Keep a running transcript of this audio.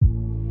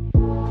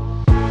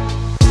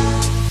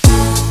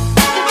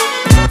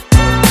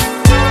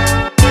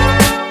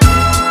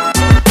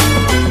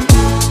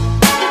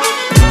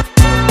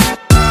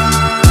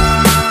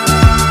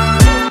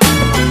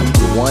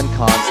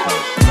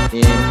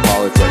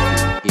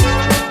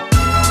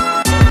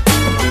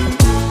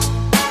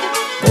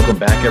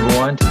Welcome back,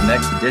 everyone, to the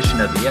next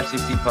edition of the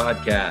FCC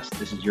podcast.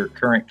 This is your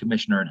current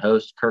commissioner and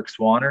host, Kirk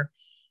Swanner.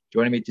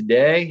 Joining me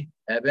today,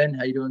 Evan.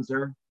 How you doing,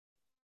 sir?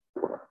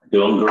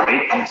 Doing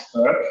great. Thanks,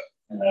 Kirk.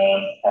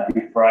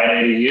 Happy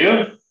Friday to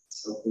you.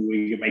 So hopefully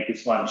we can make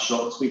this one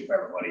short and sweet for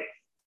everybody.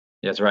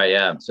 That's right,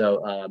 yeah.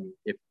 So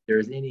if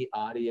there's any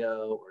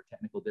audio or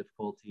technical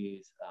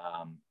difficulties,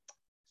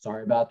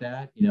 sorry about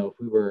that. You know, if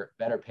we were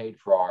better paid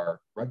for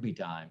our rugby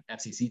time,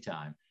 FCC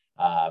time,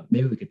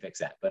 maybe we could fix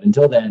that. But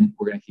until then,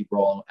 we're going to keep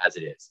rolling as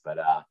it is. But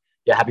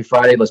yeah, happy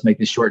Friday. Let's make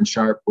this short and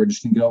sharp. We're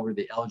just going to go over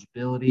the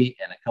eligibility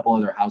and a couple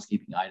other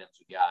housekeeping items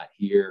we got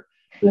here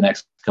for the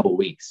next couple of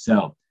weeks.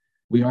 So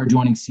we are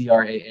joining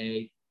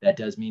CRAA. That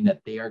does mean that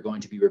they are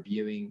going to be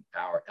reviewing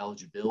our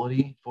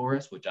eligibility for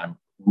us, which I'm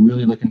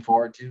really looking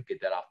forward to.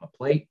 Get that off my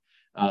plate.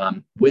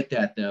 With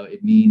that, though,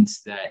 it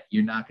means that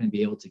you're not going to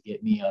be able to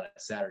get me on a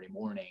Saturday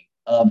morning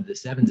of the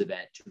Sevens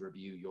event to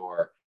review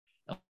your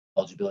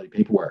eligibility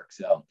paperwork.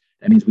 So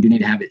that means we do need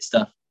to have it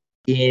stuff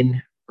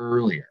in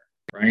earlier,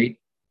 right?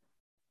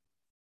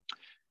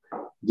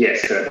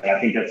 Yes, sir. I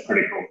think that's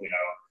pretty cool. You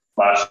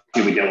know, last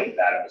year we dealt with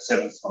that at the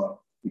Sevens tournament.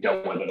 We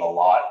dealt with it a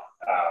lot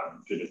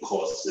through the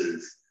course of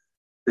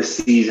the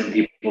season,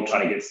 people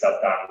trying to get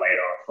stuff done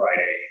later on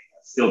Friday,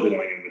 still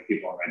dealing with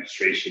people on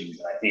registrations.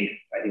 And I think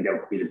that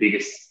would be the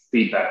biggest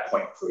feedback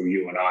point for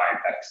you and I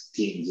back to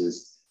teams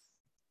is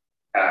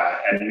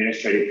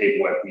administrative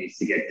paperwork needs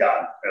to get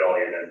done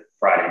earlier than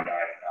Friday night at 9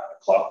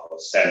 o'clock or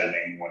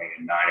Saturday morning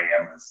at 9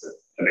 a.m. as the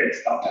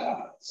event's about to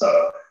happen.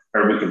 So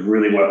we could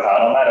really work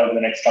hard on that over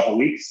the next couple of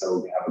weeks so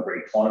we can have a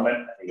great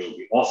tournament. I think it would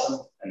be awesome.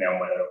 And then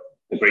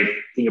the great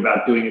thing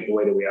about doing it the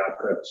way that we are,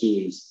 Kirk,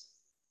 too, is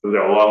we've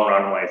got a long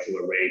runway, so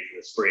we're ready for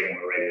the spring and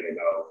we're ready to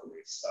go for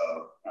this.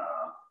 So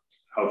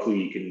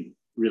hopefully you can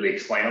really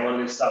explain a lot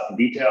of this stuff in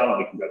detail.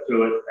 We can go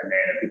through it. And then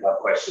if people have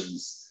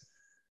questions,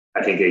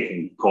 I think they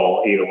can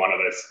call either one of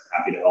us.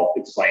 Happy to help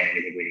explain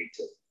anything we need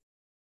to.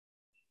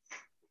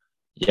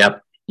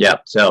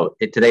 Yep. So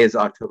today is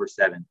October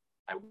 7th.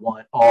 I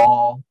want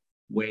all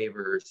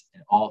waivers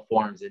and all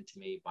forms into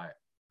me by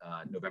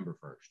November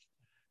 1st.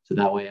 So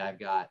that way I've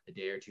got a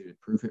day or two to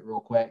proof it real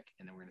quick,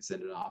 and then we're going to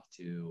send it off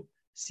to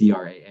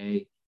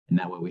CRAA, and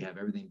that way we have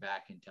everything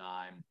back in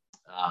time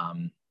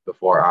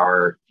before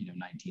our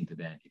 19th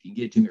event. If you can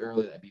get it to me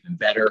early, that'd be even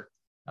better.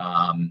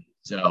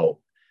 So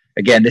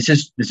again, we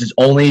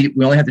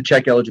only have to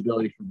check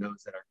eligibility for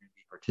those that are going to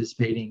be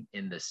participating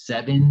in the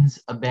Sevens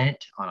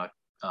event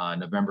on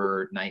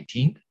November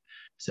 19th.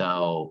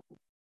 So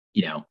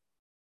you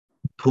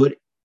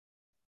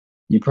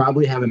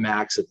probably have a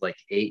max of like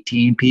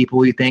 18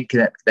 people you think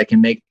that can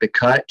make the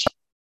cut.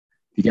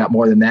 If you got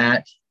more than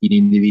that, you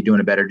need to be doing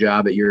a better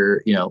job at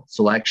your,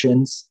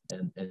 selections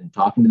and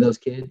talking to those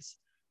kids.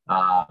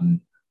 I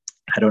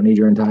don't need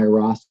your entire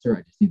roster.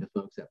 I just need the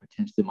folks that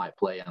potentially might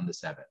play on the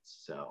Sevens.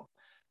 So,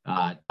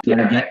 and to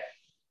add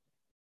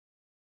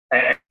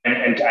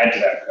to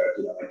that,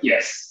 Kirk,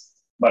 yes,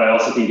 but I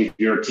also think if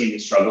you're a team that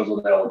struggles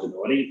with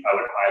eligibility, I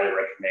would highly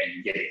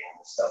recommend getting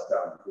all the stuff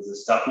done, because the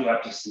stuff you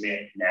have to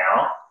submit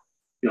now,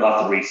 you'll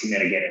have to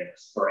resubmit again in the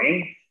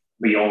spring.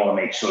 But you'll want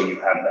to make sure you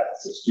have that.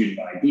 So student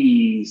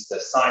IDs, the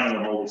signing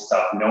of all this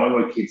stuff, knowing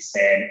where kids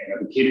stand. And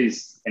if a kid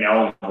is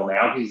ineligible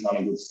now, he's not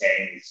in good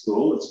standing in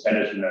school, it's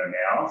better to know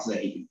now so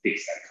that he can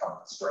fix that come in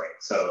the spring.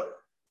 So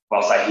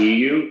whilst I hear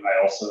you,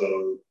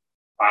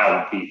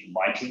 I would be, from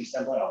my team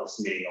standpoint, I was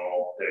submitting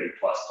all 30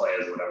 plus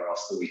players or whatever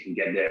else so we can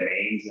get their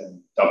names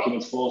and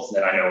documents for, so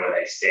then I know where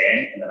they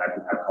stand, and then I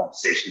can have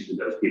conversations with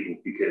those people,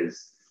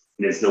 because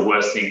it is the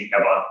worst thing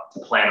ever to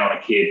plan on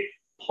a kid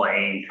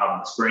playing come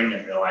the spring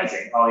and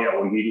realizing, oh yeah,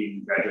 well, you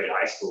didn't graduate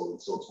high school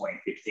until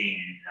 2015 and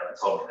you never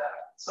told me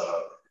that.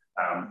 So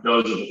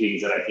those are the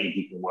things that I think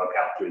you can work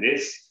out through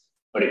this.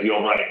 But if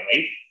you're running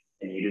late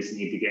and you just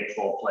need to get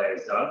 12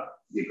 players done,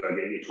 you go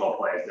get your 12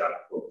 players done,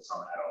 focus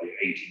on that, or your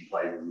 18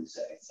 players, as you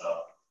say.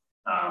 So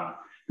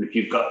if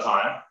you've got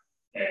time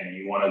and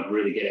you want to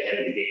really get ahead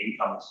of the game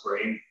come the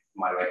spring,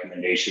 my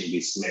recommendation would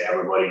be submit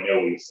everybody, know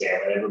where you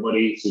stand with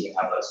everybody, so you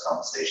can have those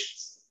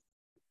conversations.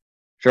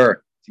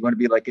 Sure. If you want to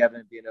be like Evan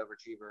and be an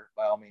overachiever,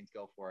 by all means,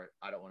 go for it.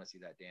 I don't want to see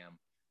that damn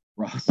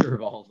roster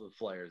of all the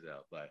players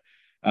out, but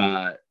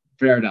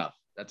fair enough.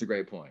 That's a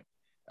great point.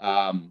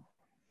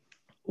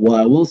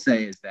 What I will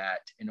say is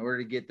that in order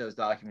to get those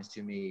documents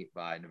to me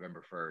by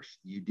November 1st,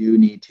 you do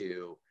need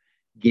to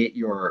get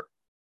your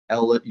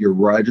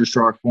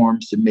registrar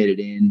form submitted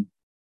in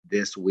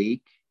this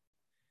week,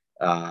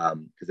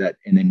 and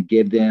then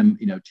give them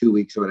 2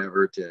 weeks or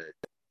whatever, to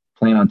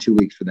plan on 2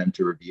 weeks for them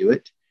to review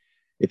it.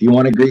 If you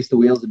want to grease the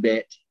wheels a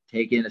bit,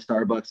 take in a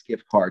Starbucks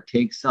gift card.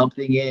 Take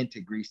something in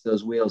to grease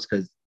those wheels,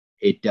 because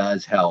it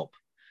does help.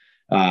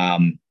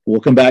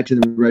 We'll come back to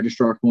the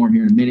registrar form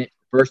here in a minute.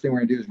 The first thing we're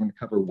going to do is we're going to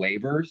cover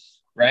waivers,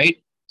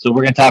 right? So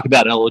we're going to talk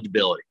about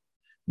eligibility.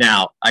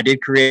 Now, I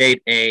did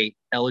create a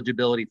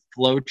eligibility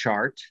flow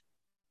chart.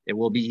 It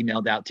will be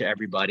emailed out to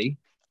everybody.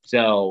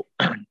 So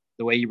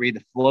the way you read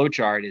the flow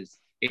chart is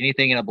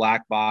anything in a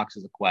black box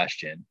is a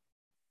question.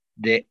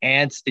 The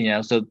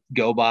answer, so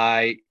go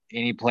by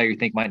any player you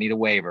think might need a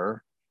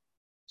waiver.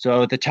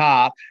 So at the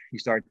top, you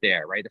start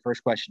there, right? The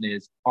first question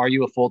is, are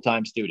you a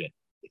full-time student?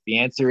 If the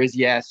answer is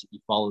yes, you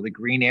follow the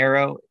green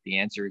arrow. If the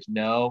answer is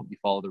no, you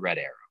follow the red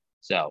arrow.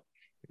 So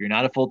if you're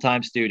not a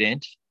full-time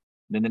student,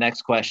 then the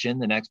next question,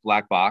 the next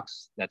black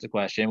box, that's a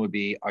question, would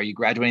be, are you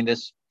graduating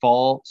this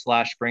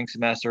fall/spring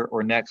semester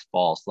or next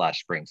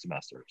fall/spring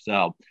semester?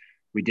 So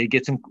we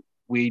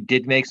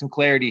did make some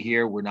clarity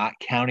here. We're not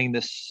counting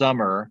the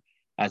summer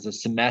as a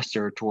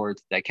semester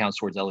that counts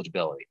towards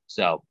eligibility.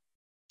 So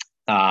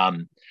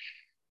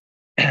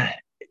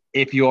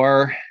if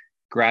you're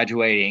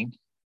graduating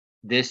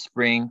this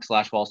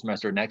spring/fall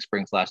semester, next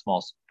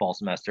spring/fall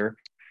semester,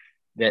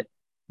 that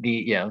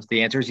the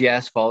answer is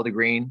yes, follow the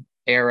green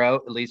arrow.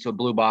 It leads to a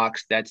blue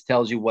box that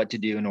tells you what to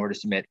do in order to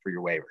submit for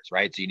your waivers,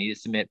 right? So you need to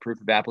submit proof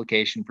of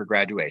application for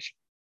graduation.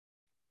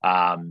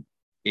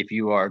 If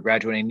you are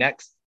graduating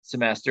next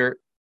semester,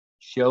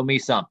 show me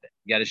something.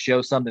 You got to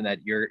show something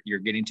that you're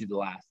getting to the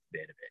last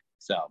bit of it.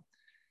 So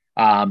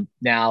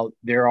now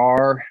there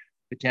are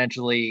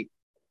potentially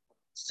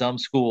some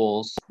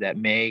schools that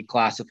may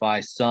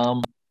classify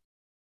some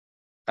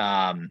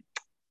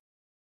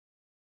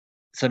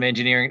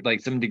engineering, like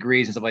some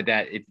degrees and stuff like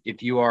that.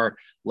 If you are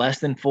less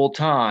than full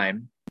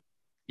time,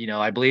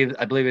 I believe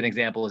an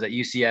example is at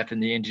UCF in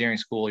the engineering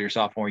school, your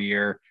sophomore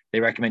year, they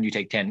recommend you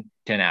take 10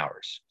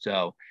 hours.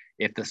 So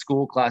if the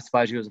school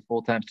classifies you as a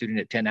full-time student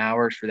at 10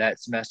 hours for that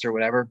semester, or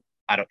whatever,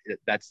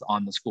 that's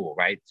on the school,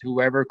 right?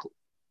 Whoever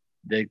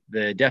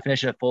the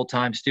definition of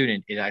full-time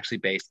student is actually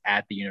based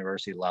at the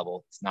university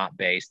level. It's not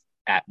based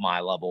at my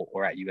level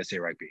or at USA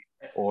Rugby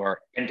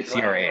or CRA.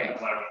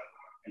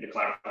 And to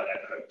clarify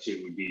that code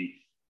too would be,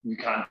 you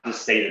can't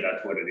just state that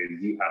that's what it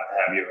is. You have to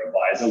have your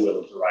advisor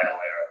willing to write a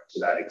letter to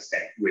that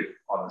extent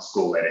on the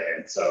school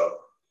letterhead. So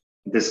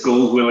if the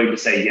school's willing to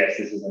say, yes,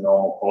 this is a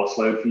normal course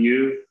load for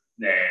you,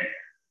 then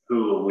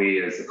who are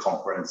we as a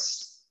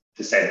conference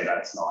to say that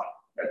that's not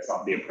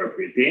the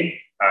appropriate thing?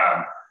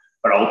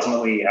 But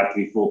ultimately, you have to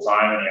be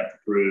full-time and you have to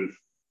prove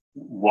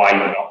why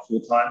you're not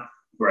full-time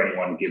for any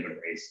one given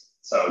reason.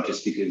 So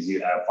just because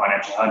you have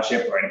financial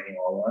hardship or anything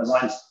along those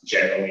lines,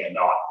 generally are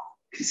not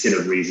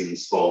considered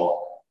reasons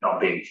for not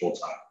being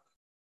full-time.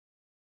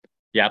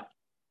 Yep.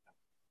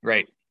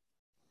 Right.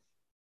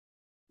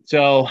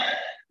 So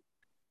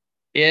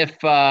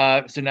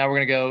so now we're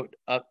going to go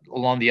up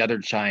along the other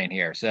chain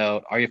here.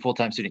 So are you a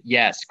full-time student?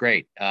 Yes.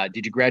 Great.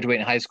 Did you graduate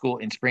in high school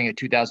in spring of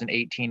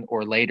 2018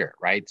 or later?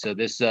 Right. So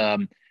this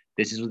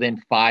is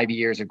within 5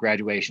 years of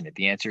graduation. If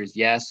the answer is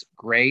yes,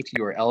 great.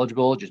 You are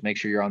eligible. Just make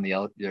sure you're on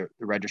the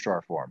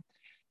registrar form.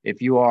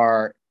 If you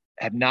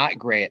have not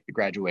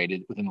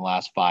graduated within the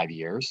last 5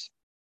 years,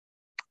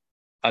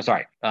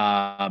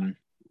 are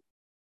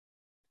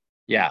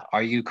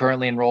you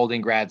currently enrolled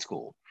in grad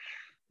school?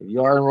 If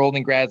you are enrolled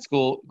in grad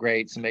school,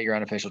 great, submit your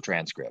unofficial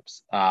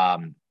transcripts.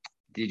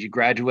 Did you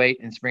graduate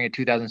in spring of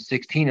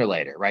 2016 or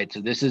later, right?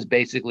 So this is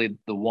basically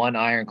the one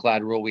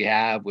ironclad rule we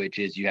have, which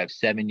is you have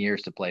 7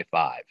 years to play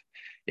 5.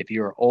 If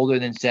you are older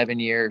than 7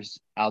 years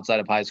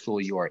outside of high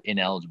school, you are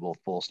ineligible,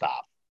 full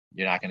stop.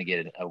 You're not going to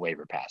get a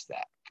waiver past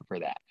that for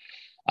that.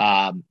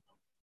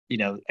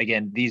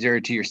 Again, these are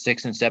to your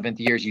 6th and 7th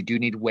years. You do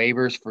need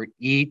waivers for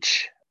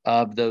each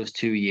of those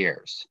 2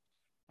 years.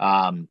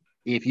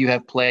 If you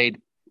have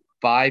played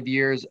 5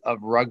 years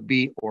of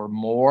rugby or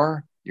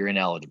more, you're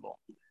ineligible.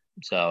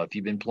 So if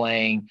you've been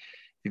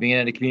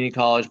at a community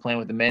college playing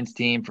with the men's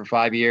team for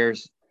 5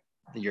 years,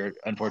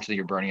 unfortunately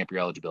you're burning up your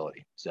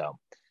eligibility. So,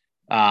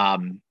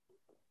 and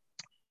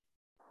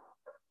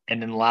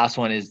then the last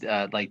one is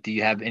do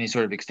you have any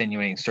sort of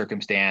extenuating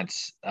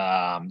circumstance?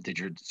 Did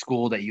your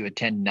school that you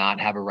attend not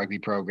have a rugby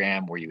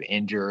program? Were you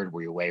injured?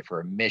 Were you away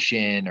for a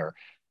mission or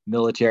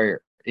military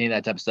or any of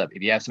that type of stuff?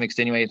 If you have some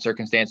extenuating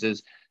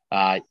circumstances,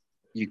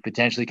 you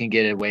potentially can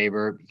get a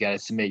waiver. You got to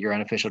submit your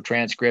unofficial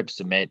transcript,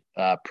 submit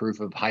proof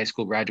of high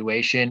school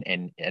graduation,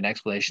 and an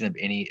explanation of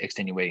any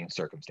extenuating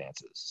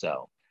circumstances.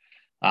 So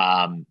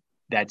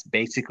that's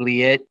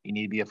basically it. You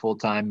need to be a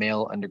full-time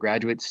male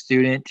undergraduate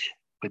student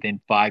within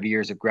 5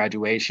 years of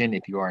graduation.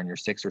 If you are in your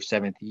 6th or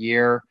 7th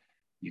year,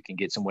 you can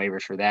get some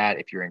waivers for that.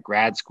 If you're in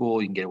grad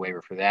school, you can get a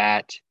waiver for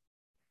that.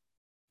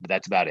 But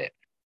that's about it.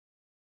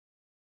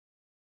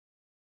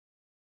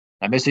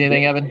 I missed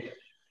anything, Evan?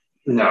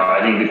 No,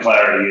 I think the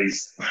clarity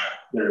is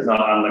there's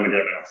not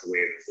unlimited amounts of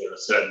waivers. There are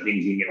certain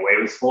things you can get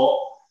waivers for,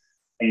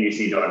 and you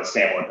just need to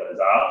understand what those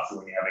are. So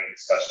when you're having a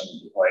discussion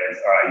with the players,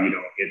 all right, you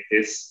don't get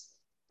this,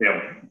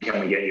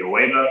 can we get you a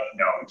waiver?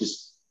 No,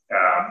 just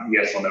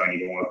yes or no, and you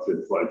can work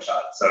through the flow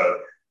chart. So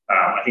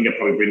I think it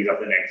probably brings up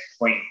the next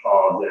point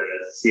of the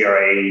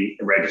CRA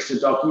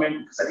registered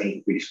document, because I think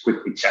if we just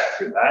quickly chat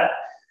through that,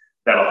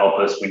 that'll help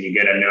us when you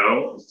get a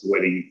no as to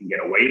whether you can get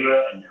a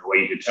waiver, and the way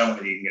you determine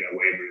whether you can get a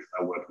waiver is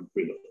by working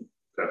through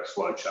the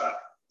flow chart.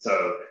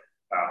 So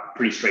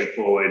pretty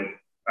straightforward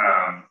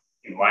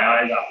in my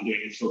eyes. After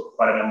doing this for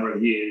quite a number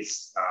of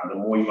years, the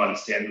more you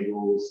understand the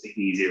rules, the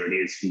easier it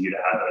is for you to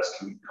have those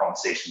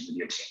conversations with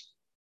your team.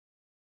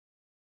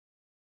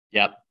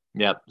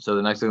 Yep. So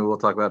the next thing we'll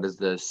talk about is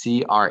the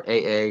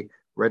CRAA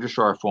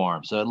registrar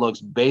form. So it looks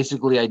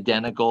basically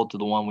identical to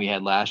the one we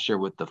had last year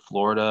with the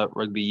Florida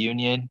Rugby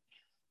Union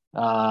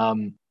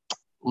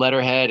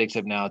letterhead,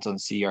 except now it's on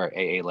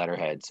CRAA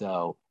letterhead.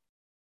 So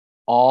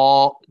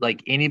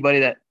anybody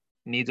that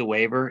needs a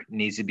waiver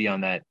needs to be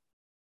on that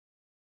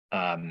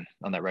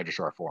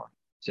registrar form.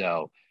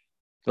 So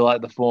fill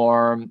out the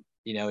form.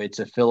 It's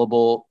a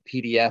fillable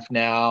PDF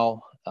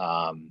now.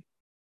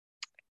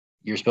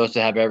 You're supposed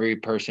to have every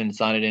person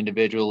sign it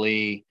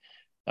individually.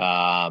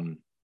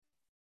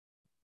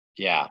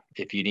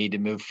 If you need to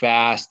move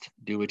fast,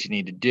 do what you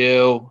need to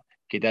do.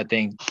 Get that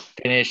thing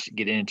finished,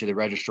 get it into the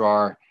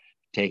registrar,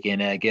 take in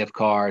a gift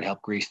card,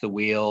 help grease the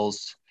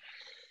wheels.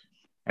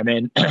 And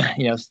then,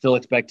 still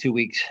expect 2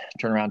 weeks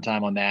turnaround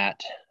time on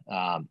that.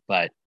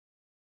 But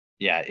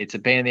yeah, it's a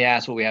pain in the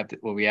ass what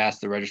we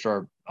ask the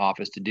registrar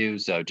office to do.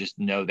 So just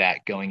know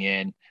that going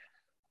in.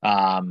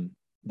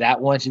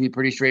 That one should be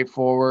pretty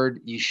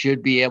straightforward. You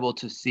should be able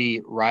to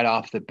see right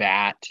off the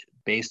bat,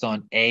 based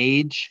on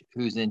age,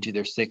 who's into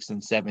their 6th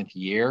and 7th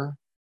year.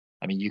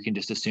 I mean, you can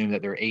just assume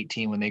that they're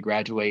 18 when they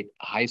graduate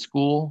high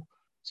school.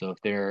 So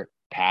if they're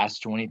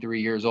past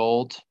 23 years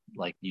old,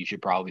 you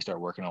should probably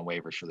start working on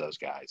waivers for those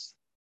guys.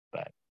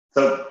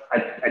 So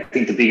I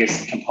think the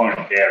biggest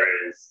component there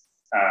is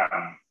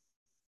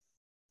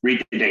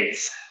read the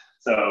dates.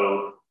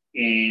 So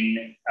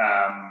in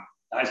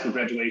high school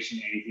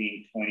graduation,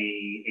 anything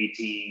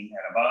 2018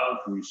 and above,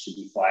 you should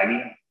be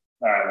flagging.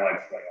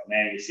 What's going on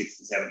there? You're 6th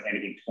and 7th,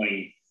 anything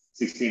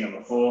 2016 or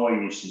before,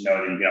 you should know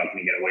that you're not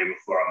going to get a waiver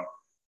from.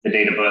 The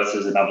date of birth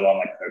is another one,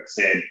 like Kirk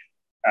said.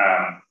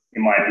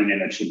 In my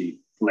opinion, it should be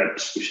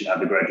flipped. We should have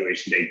the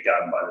graduation date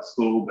done by the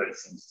school, but it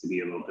seems to be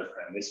a little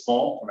different in this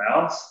form from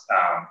ours.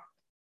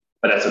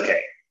 But that's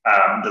okay.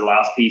 The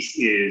last piece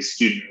is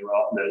student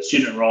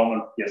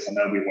enrollment. Yes, I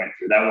know we went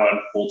through that one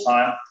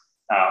full-time.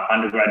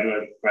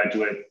 Undergraduate,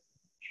 graduate,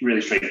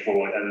 really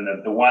straightforward. And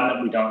then the one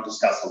that we don't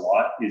discuss a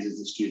lot is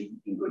the student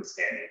in good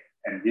standing.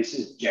 And this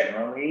is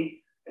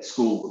generally a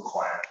school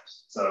requirement.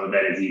 So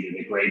that is either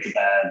the grades are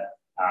bad,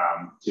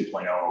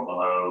 2.0 or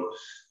below,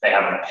 they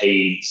haven't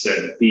paid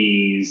certain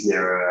fees,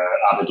 there are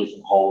other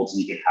different holds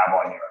you can have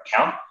on your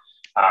account.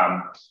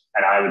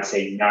 And I would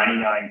say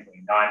 99.9%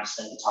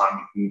 of the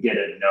time, if you get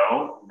a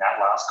no in that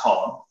last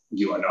column,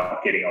 you are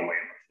not getting a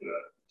waiver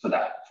for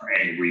that for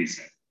any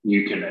reason.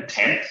 You can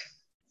attempt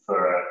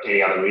for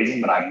any other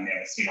reason, but I've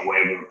never seen a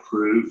waiver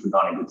approved for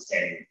not in good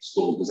standing with the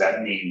school, because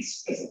that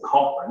means as a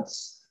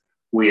conference,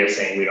 we are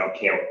saying we don't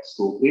care what the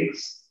school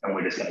thinks, and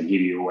we're just going to give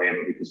you a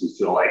waiver because we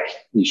feel like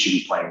you should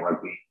be playing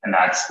rugby. And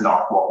that's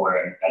not what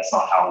we're in. That's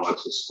not how it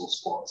works with school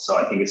sports. So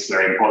I think it's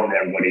very important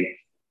that everybody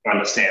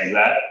understands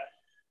that.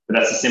 But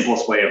that's the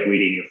simplest way of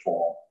reading your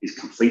form, is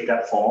complete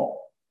that form,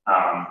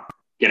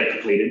 get it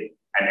completed,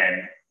 and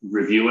then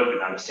review it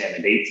and understand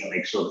the dates and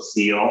make sure the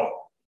seal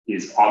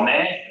is on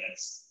there and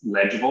it's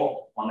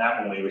legible on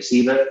that when we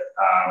receive it.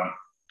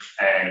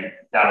 And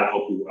that'll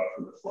help you work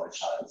with the flow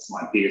chart. It's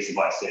my biggest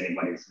advice to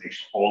anybody, is make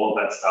sure all of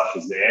that stuff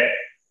is there.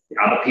 The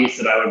other piece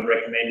that I would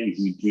recommend is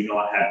you do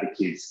not have the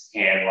kids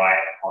handwrite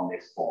on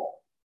this form.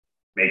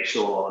 Make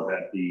sure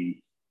that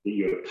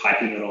you're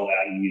typing it all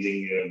out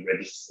using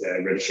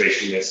your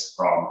registration list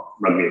from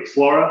Rugby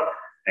Explorer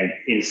and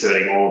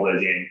inserting all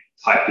those in,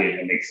 type in.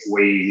 It makes it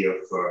way easier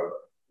for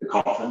the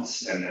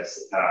conference and the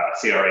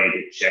CRA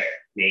to check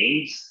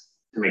names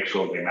to make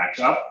sure they match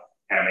up.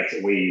 And it makes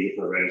it way easier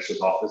for the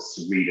registrar's office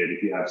to read it.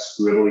 If you have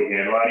scribbly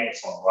handwriting,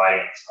 it's on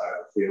writing inside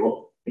of the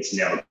field, it's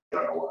never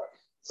going to work.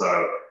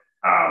 So,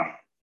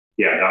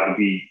 that would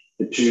be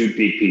the two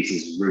big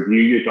pieces.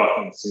 Review your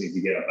document as soon as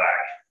you get it back.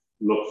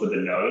 Look for the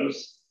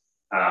no's,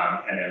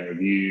 and then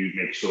review,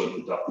 make sure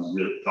the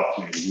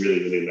document is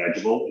really, really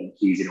legible and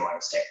easy to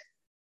understand.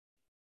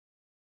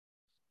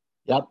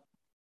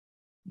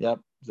 Yep.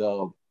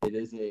 So it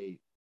is a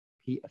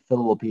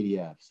fillable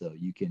PDF. So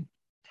you can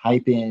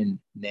type in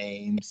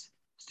names,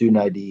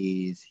 student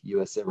IDs,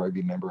 USA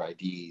Rugby member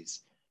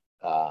IDs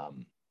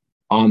on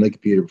the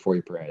computer before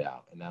you print it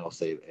out. And that'll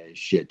save a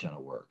shit ton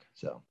of work.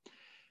 So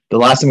the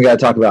last thing we got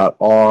to talk about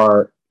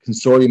are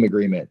consortium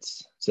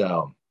agreements.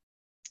 So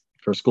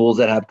for schools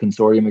that have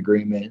consortium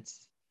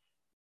agreements,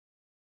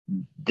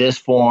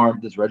 this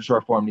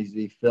registrar form needs to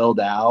be filled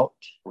out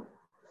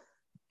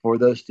for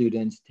those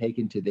students,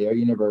 taken to their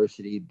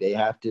university. They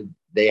have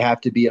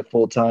to be a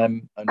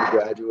full-time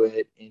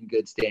undergraduate in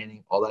good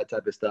standing, all that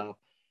type of stuff.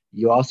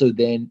 You also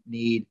then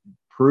need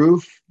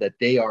proof that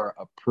they are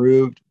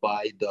approved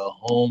by the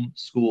home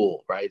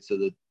school, right? So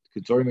the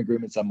consortium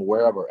agreements I'm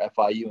aware of are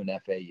FIU and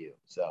FAU.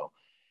 So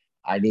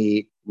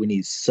we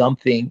need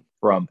something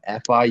from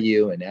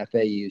FIU and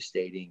FAU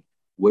stating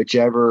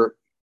whichever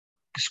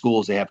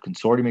schools they have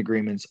consortium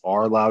agreements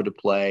are allowed to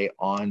play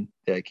on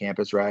the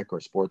campus rec or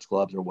sports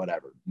clubs or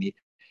whatever.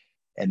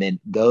 And then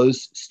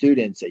those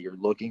students that you're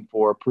looking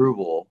for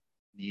approval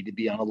need to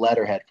be on a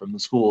letterhead from the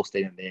school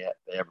stating they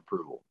have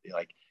approval.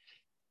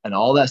 And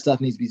all that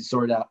stuff needs to be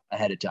sorted out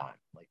ahead of time.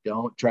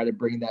 Don't try to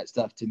bring that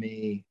stuff to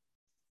me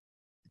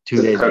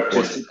 2 days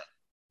before.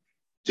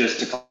 Just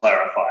to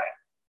clarify,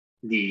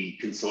 the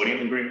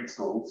consortium agreement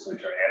schools,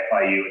 which are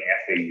FIU and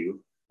FAU,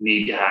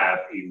 need to have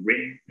a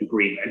written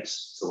agreement.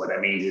 So what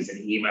that means is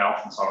an email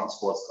from Southern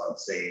Sports Club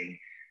saying,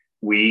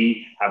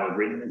 we have a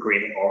written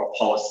agreement or a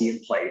policy in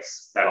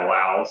place that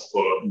allows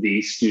for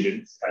these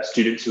students,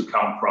 students who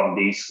come from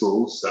these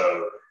schools.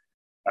 So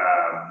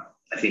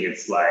I think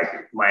it's like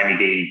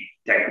Miami-Dade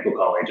Technical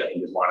College, I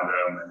think is one of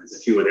them, and there's a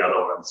few of the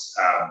other ones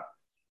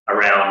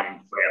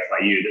around for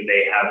FIU, that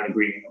they have an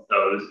agreement with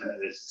those,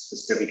 and there's a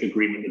specific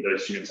agreement that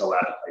those students are allowed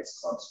to play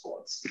club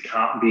sports. It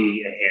can't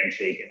be a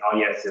handshake and, oh,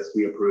 yes,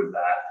 we approve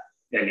that.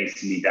 There needs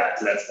to be that.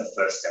 So that's the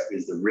first step,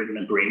 is the written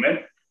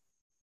agreement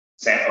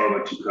sent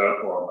over to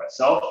Kirk or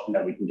myself, and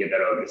then we can get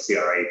that over to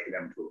CRA for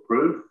them to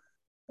approve.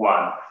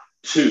 1.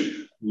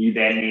 2, you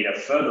then need a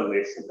further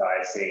list of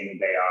guys saying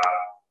that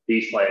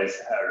these players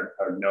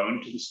are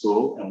known to the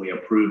school, and we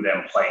approve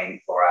them playing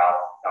for our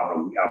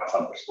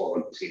club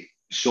sport team.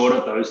 Short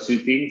of those two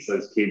things,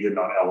 those kids are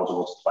not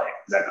eligible to play.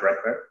 Is that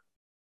correct, Kirk?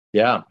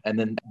 Yeah, and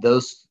then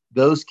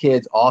those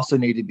kids also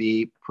need to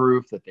be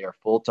proof that they are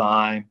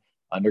full-time,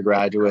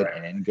 undergraduate,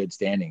 and in good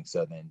standing.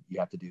 So then you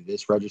have to do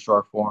this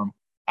registrar form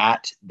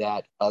at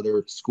that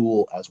other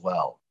school as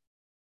well.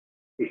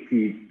 If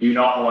you do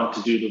not want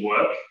to do the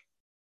work,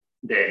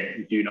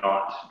 then do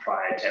not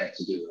attempt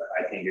to do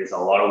it. I think there's a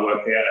lot of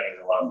work there. I think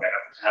there's a lot of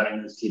benefit to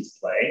having those kids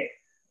play,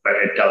 but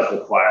it does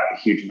require a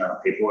huge amount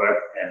of paperwork.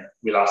 And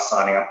with us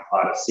signing up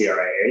part of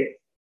CRAA,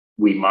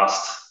 we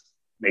must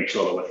make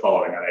sure that we're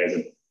following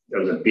that. There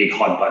was a big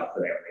hot button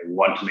for them. They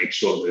want to make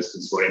sure those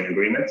consortium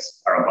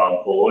agreements are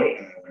above board,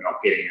 and we're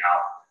not getting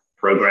our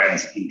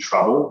programs in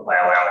trouble by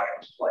allowing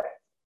them to play.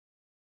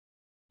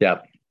 Yeah.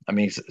 I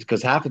mean,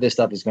 because half of this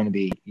stuff is going to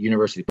be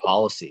university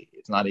policy.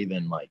 It's not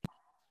even like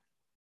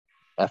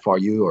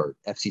FRU or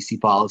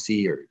FCC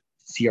policy or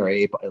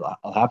CRA.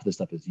 Half of this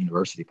stuff is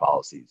university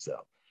policy. So,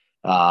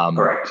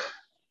 correct.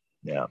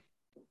 Yeah.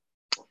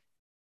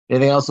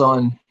 Anything else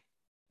on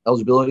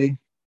eligibility?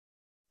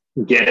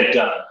 Get it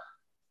done.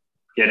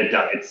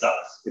 It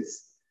sucks.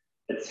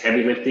 It's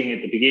heavy lifting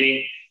at the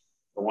beginning,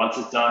 but once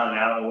it's done and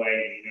out of the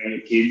way, you know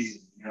your kids,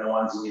 the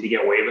ones you need to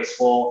get waivers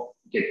for,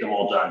 get them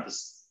all done.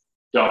 Just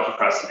don't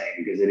procrastinate,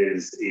 because it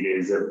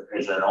is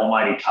an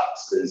almighty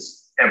task.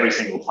 Because every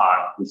single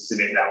time you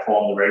submit that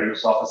form to the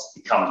registrar's office,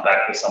 it comes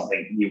back with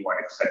something you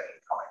weren't expecting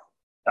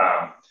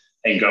coming.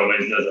 And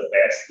Gomez does it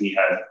best. He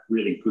has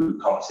really good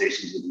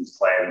conversations with his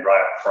players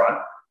right up front,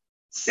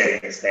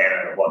 setting the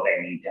standard of what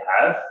they need to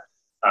have.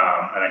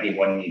 And I think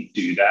when you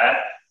do that,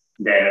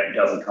 then it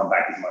doesn't come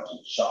back as much of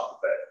a shock.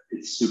 But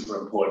it's super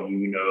important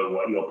you know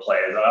what your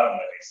players are and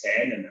where they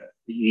stand. And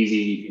the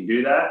easier you can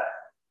do that,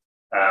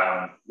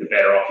 the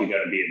better off you're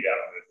going to be about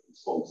moving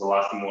forward. The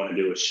last thing you want to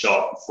do is show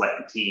up and select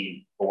the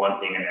team for one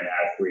thing and then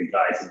have 3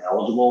 guys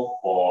ineligible,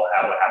 or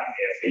have what happened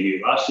to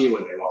FAU last year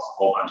when they lost a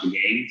whole bunch of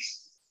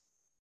games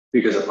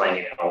because of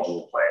playing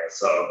ineligible players.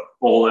 So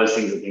all those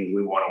things are things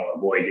we want to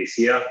avoid this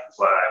year. That's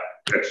why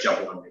let's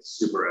jump on this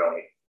super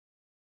early.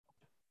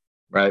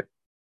 Right.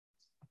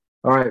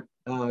 All right.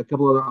 A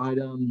couple other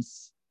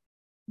items.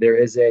 There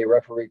is a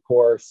referee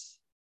course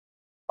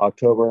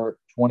October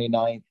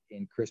 29th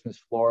in Christmas,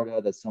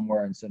 Florida. That's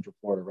somewhere in Central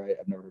Florida, right?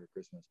 I've never heard of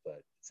Christmas,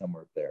 but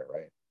somewhere up there,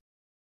 right?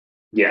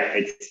 Yeah,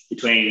 it's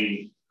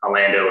between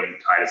Orlando and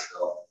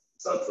Titusville.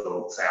 So it's a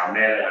little town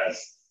there that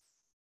has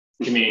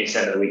a community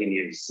center that we can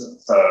use.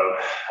 So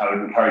I would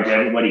encourage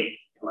everybody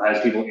who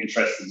has people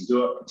interested to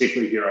do it,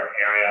 particularly if you're in an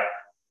area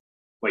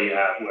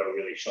where we're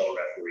really short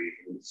referee.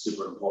 It's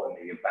super important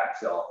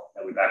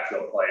that we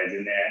backfill players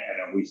in there.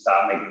 And if we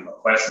start making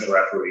requests to the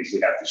referees, we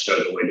have to show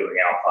that we're doing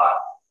our part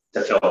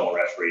to fill more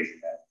referees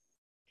in there.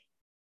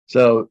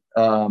 So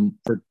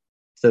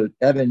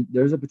Evan,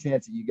 there's a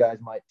chance that you guys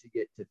might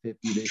get to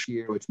 50 this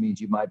year, which means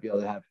you might be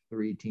able to have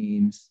 3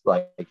 teams.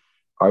 Like,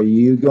 are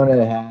you going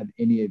to have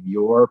any of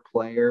your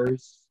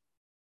players?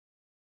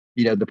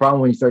 The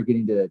problem when you start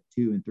getting to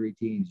 2 and 3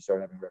 teams, you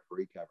start having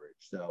referee coverage.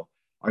 So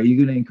are you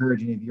going to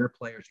encourage any of your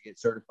players to get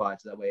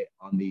certified so that way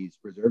on these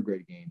reserve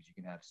grade games, you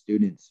can have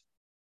students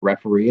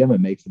referee them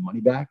and make some money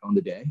back on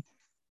the day?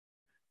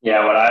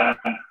 Yeah, what I'm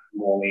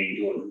more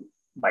leaning towards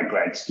my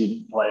grad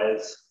student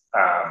players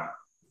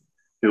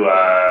who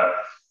are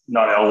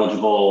not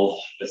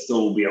eligible but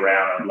still will be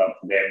around. I'd love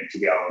for them to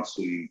be able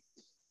to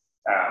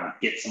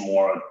get some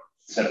more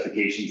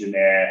certifications in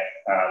there.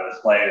 There's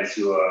players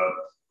who are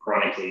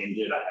chronically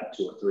injured. I had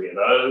 2 or 3 of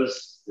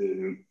those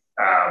who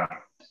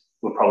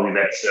were probably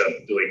better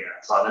doing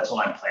that. So that's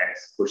what my plan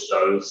is, to push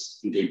those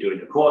into doing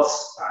the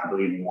course. I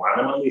believe one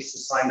of them at least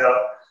is signed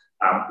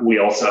up. We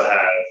also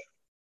have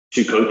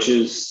 2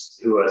 coaches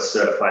who are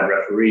certified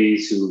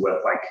referees who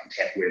we're quite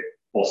content with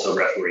also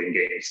refereeing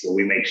games. So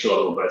we make sure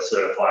that we're both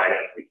certified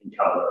and we can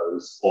cover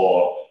those,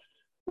 or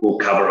we'll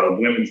cover a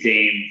women's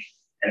game,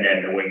 and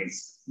then the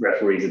women's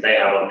referees that they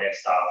have on their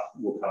staff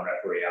will come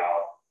referee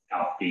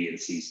our B and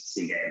C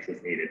games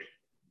if needed.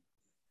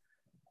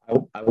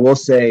 I will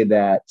say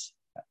that,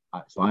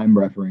 so I'm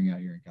refereeing out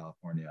here in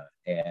California,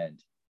 and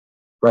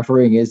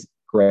refereeing is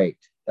great,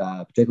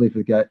 particularly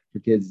for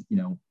kids,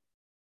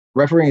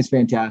 refereeing is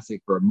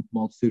fantastic for a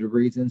multitude of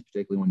reasons,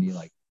 particularly when you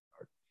like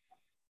are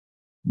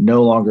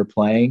no longer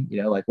playing.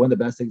 Like one of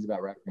the best things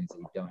about refereeing is that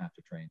you don't have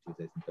to train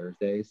Tuesdays and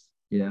Thursdays,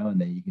 and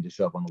then you can just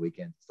show up on the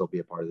weekend and still be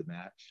a part of the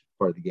match,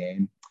 part of the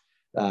game.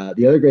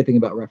 The other great thing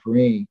about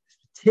refereeing,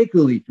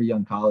 particularly for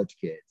young college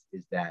kids,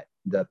 is that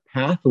the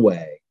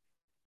pathway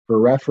for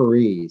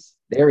referees,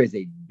 there is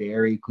a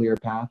very clear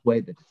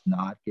pathway that does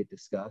not get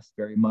discussed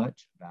very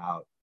much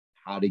about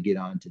how to get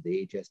onto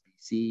the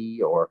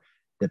HSBC or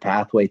the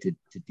pathway to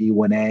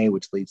D1A,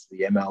 which leads to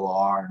the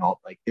MLR and all.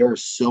 Like there are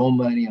so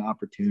many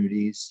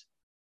opportunities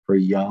for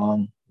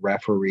young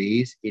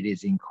referees. It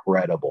is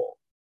incredible.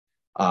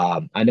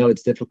 I know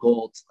it's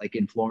difficult. Like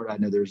in Florida, I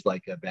know there's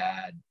like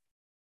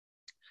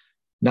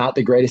not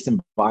the greatest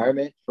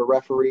environment for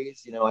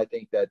referees. I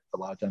think that a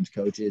lot of times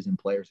coaches and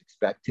players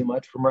expect too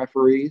much from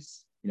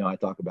referees. I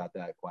talk about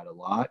that quite a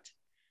lot.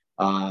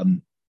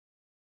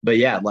 But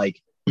yeah,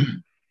 like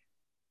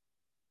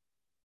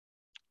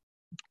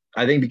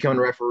I think becoming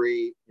a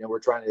referee, we're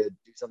trying to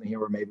do something here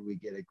where maybe we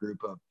get a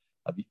group of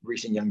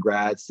recent young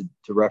grads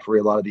to referee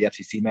a lot of the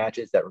FCC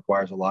matches. That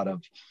requires a lot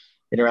of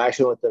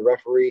interaction with the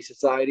referee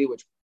society,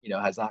 which,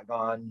 has not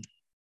gone,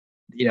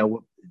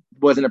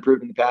 wasn't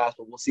approved in the past,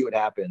 but we'll see what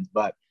happens.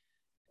 But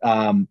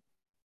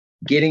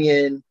getting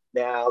in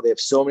now, they have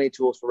so many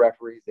tools for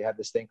referees. They have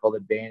this thing called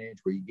Advantage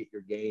where you get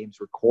your games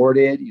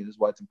recorded. This is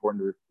why it's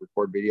important to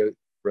record video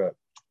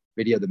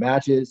of the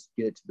matches,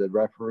 get it to the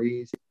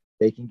referees.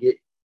 They can get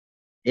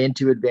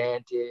into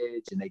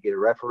Advantage and they get a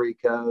referee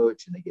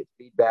coach and they get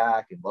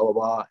feedback and blah, blah,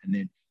 blah. And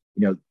then,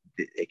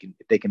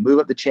 if they can move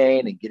up the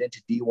chain and get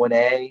into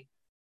D1A,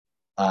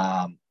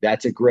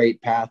 that's a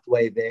great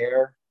pathway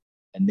there.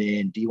 And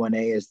then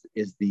D1A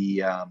is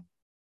the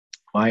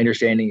my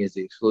understanding is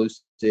the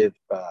exclusive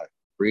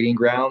breeding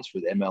grounds for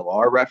the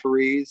MLR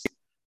referees.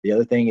 The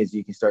other thing is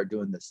you can start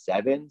doing the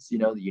sevens. You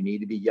need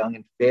to be young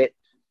and fit.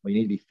 Well, you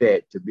need to be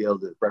fit to be able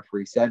to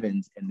referee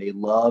sevens, and they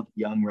love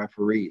young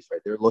referees, right?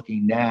 They're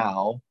looking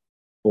now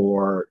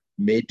for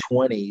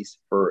mid-20s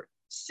for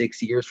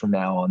 6 years from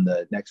now on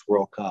the next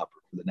World Cup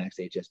or for the next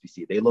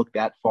HSBC. They look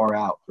that far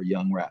out for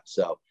young refs.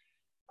 So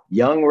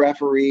young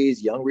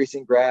referees, young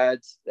recent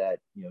grads that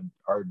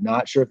are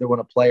not sure if they want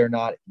to play or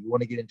not. If you want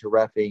to get into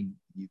reffing,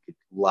 you could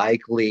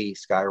likely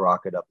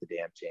skyrocket up the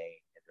damn chain.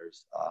 And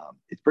there's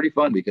it's pretty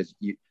fun because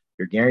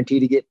you're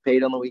guaranteed to get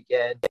paid on the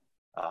weekend.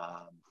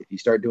 If you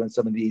start doing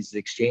some of these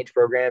exchange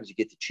programs, you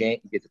get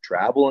to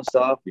travel and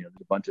stuff. There's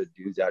a bunch of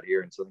dudes out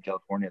here in Southern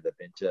California that've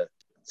been to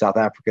South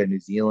Africa, New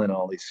Zealand,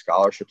 all these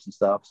scholarships and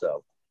stuff.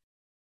 So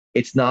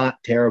it's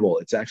not terrible.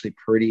 It's actually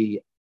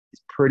pretty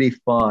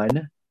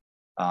fun.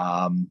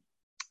 To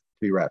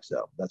be ref.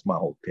 So that's my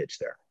whole pitch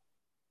there.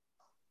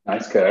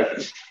 Nice,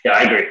 good. Yeah,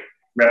 I agree.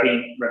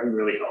 Repping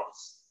really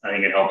helps. I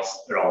think it helps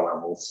at all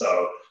levels. So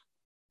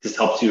it just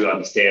helps you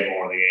understand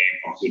more of the game,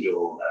 helps you do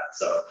all of that.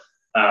 So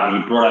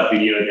you brought up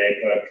video there,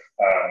 Kirk.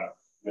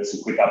 There's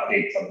some quick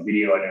updates on the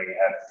video. I know you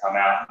have to come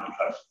out.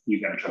 You're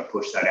going to try to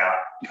push that out,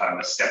 kind of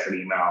a separate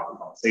email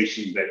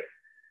conversation. But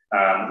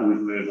we've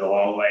moved a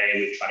long way.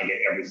 We're trying to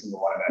get every single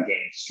one of our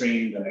games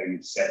streamed. I know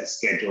you've set a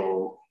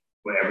schedule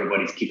where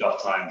everybody's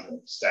kickoff times are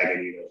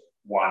staggered either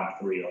 1,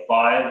 3, or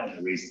 5. And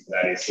the reason for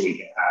that is so we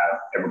can have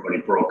everybody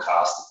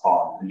broadcast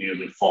on the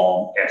newly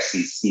formed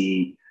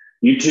FCC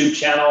YouTube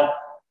channel.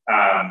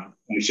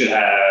 We should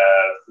have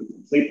a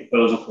complete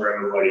proposal for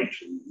everybody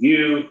to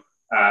review,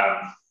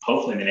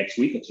 hopefully in the next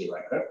week or two,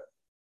 right, Kirk?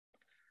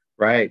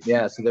 Right,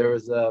 yeah. So there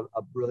was a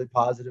really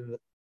positive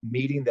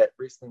meeting that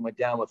recently went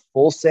down with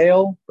Full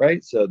Sail,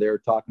 right? So they were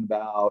talking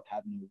about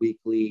having a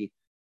weekly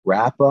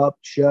wrap-up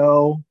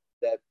show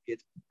that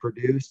gets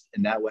produced,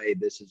 and that way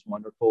this is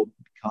wonderful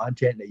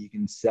content that you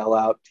can sell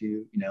out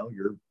to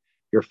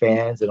your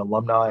fans and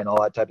alumni and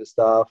all that type of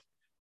stuff.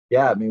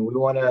 Yeah, I mean, we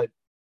want to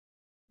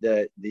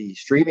the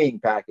streaming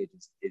package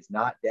is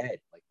not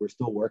dead. Like we're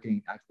still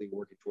actively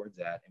working towards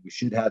that, and we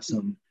should have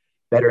some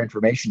better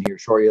information here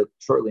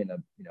shortly in a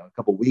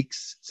couple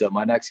weeks. So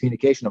my next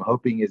communication, I'm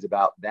hoping, is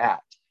about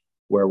that,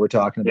 where we're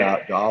talking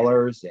about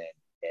dollars and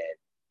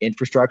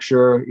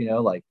infrastructure.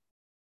 And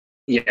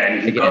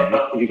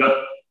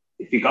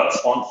if you got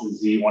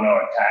sponsors you want to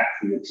attack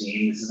for your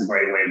team, this is a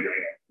great way of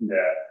doing it.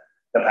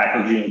 The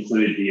packaging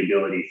included the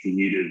ability for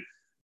you to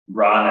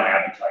run an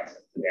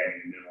advertisement for them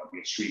in the middle of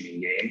your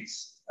streaming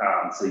games.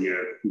 So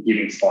you're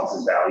giving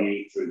sponsors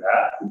value through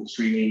that, through the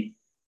streaming.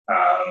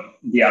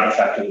 The other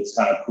factor that's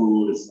kind of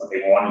cool is what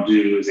they want to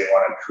do is they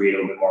want to create a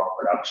little bit more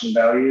production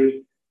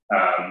value,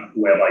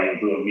 whereby you'll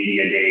do a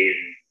media day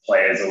and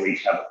players will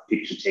each have a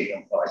picture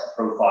taken for like a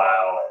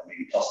profile and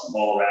maybe toss the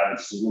ball around.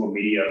 It's just little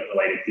media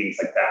related things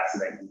like that, so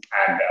they can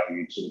add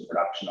value to the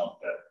production of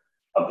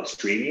the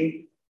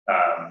streaming.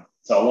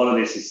 So a lot of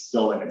this is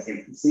still in its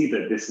infancy,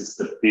 but this is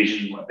the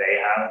vision what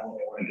they have, what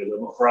they want to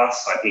deliver for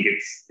us. So I think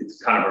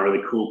it's kind of a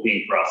really cool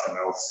thing for us, and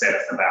it'll set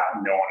us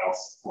about. No one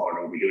else in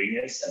Florida will be doing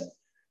this, and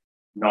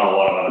not a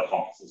lot of other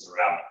conferences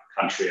around the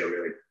country are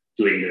really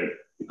doing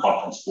the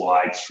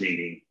conference-wide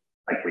streaming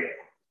like we are.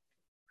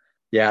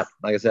 Yeah,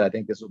 like I said, I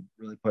think this will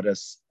really put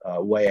us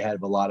way ahead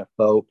of a lot of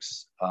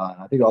folks.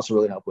 I think also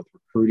really help with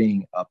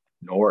recruiting up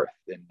north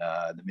in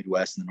the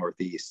Midwest and the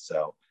Northeast.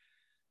 So,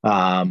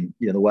 the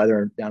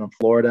weather down in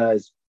Florida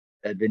is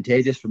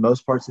advantageous for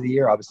most parts of the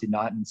year. Obviously,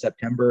 not in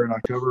September and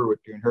October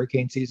during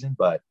hurricane season,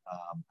 but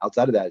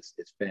outside of that, it's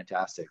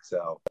fantastic.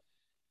 So,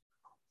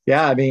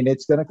 yeah, I mean,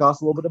 it's going to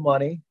cost a little bit of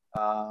money.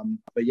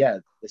 But yeah,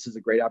 this is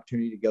a great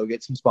opportunity to go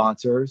get some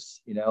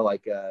sponsors, we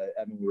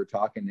were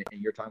talking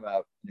and you're talking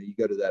about, you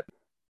go to that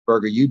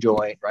Burger U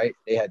joint, right?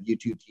 They have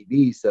YouTube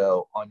TV.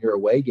 So on your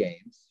away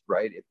games,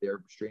 right, if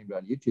they're streamed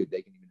on YouTube,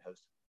 they can even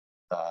host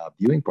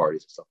viewing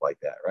parties and stuff like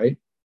that, right?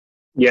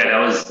 Yeah, that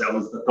was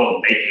the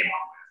thought they came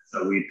up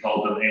with. So we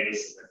told them, hey,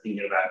 listen, we're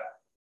thinking about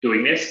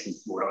doing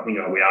this. We're not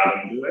thinking we are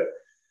going to do it.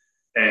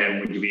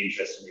 And would you be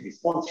interested in maybe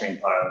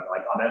sponsoring part of it?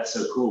 Like, oh, that's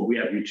so cool. We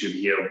have YouTube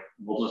here.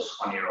 We'll just,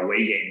 on your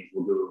away games,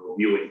 we'll do a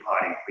viewing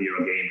party for your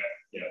game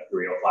at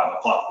 3 or 5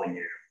 o'clock when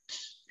you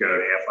go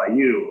to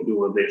FIU. We'll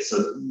do a bit.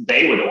 So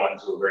they were the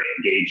ones who were very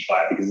engaged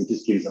by it because it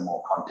just gives them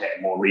more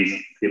content, more reason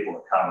for people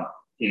to come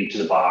into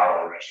the bar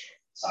or the restaurant.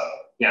 So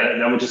yeah,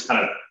 that was just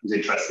kind of was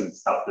interesting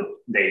stuff that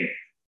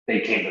they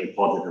came really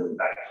positively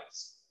back to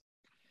us.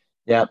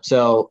 Yeah.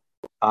 So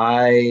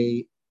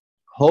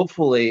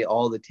hopefully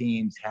all the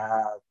teams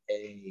have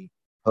a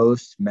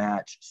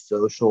post-match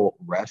social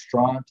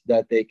restaurant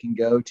that they can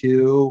go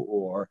to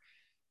or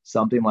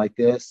something like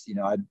this.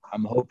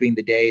 I'm hoping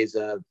the days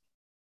of,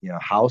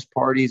 house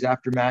parties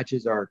after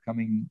matches are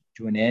coming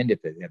to an end,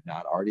 if they have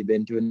not already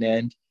been to an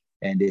end.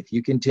 And if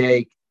you can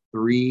take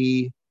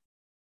 3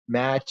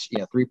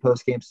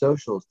 post-game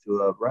socials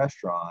to a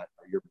restaurant,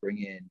 or you're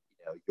bringing,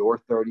 your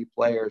 30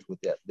 players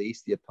with at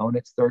least the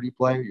opponent's 30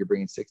 players, you're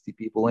bringing 60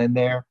 people in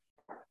there,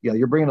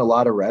 you're bringing a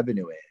lot of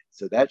revenue in.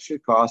 So that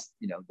should cost,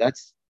 that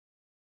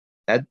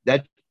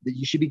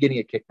you should be getting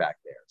a kickback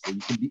there. So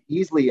you can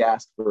easily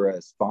ask for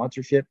a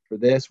sponsorship for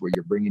this, where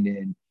you're bringing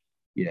in,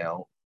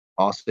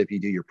 also if you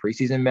do your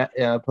preseason,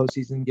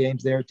 postseason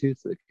games there too.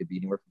 So it could be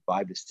anywhere from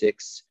 5 to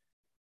 6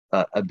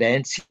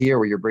 events here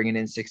where you're bringing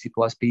in 60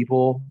 plus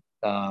people.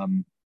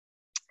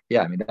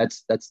 Yeah, I mean,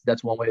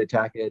 that's one way to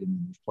attack it.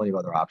 And there's plenty of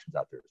other options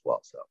out there as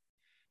well. So,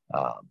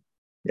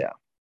 yeah.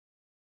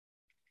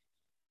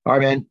 All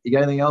right, man. You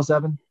got anything else,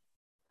 Evan?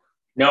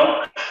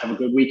 No, have a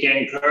good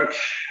weekend, Kirk.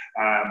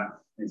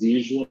 As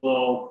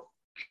usual,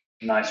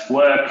 nice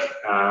work.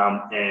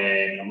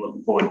 And I'm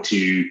looking forward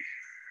to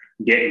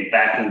getting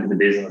back into the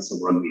business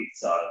of rugby.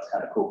 So it's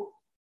kind of cool.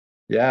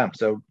 Yeah.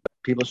 So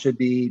people should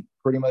be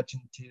pretty much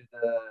into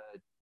the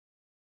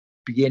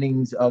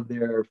beginnings of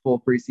their full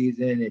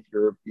preseason. If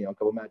you're, a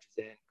couple matches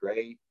in,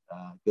 great.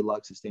 Good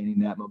luck sustaining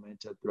that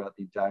momentum throughout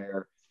the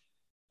entire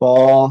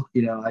fall.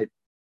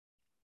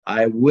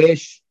 I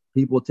wish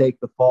people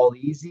take the fall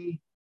easy,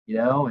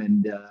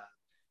 and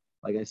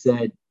like I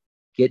said,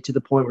 get to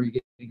the point where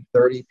you're getting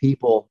 30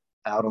 people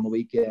out on the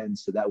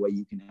weekends. So that way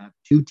you can have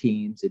 2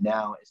 teams. And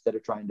now instead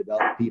of trying to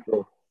develop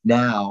people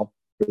now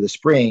for the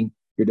spring,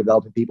 you're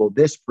developing people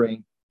this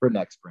spring for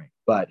next spring.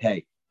 But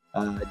hey,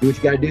 do what you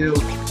got to do.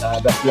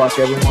 Best of luck,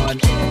 everyone.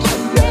 And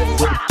see you guys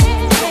soon.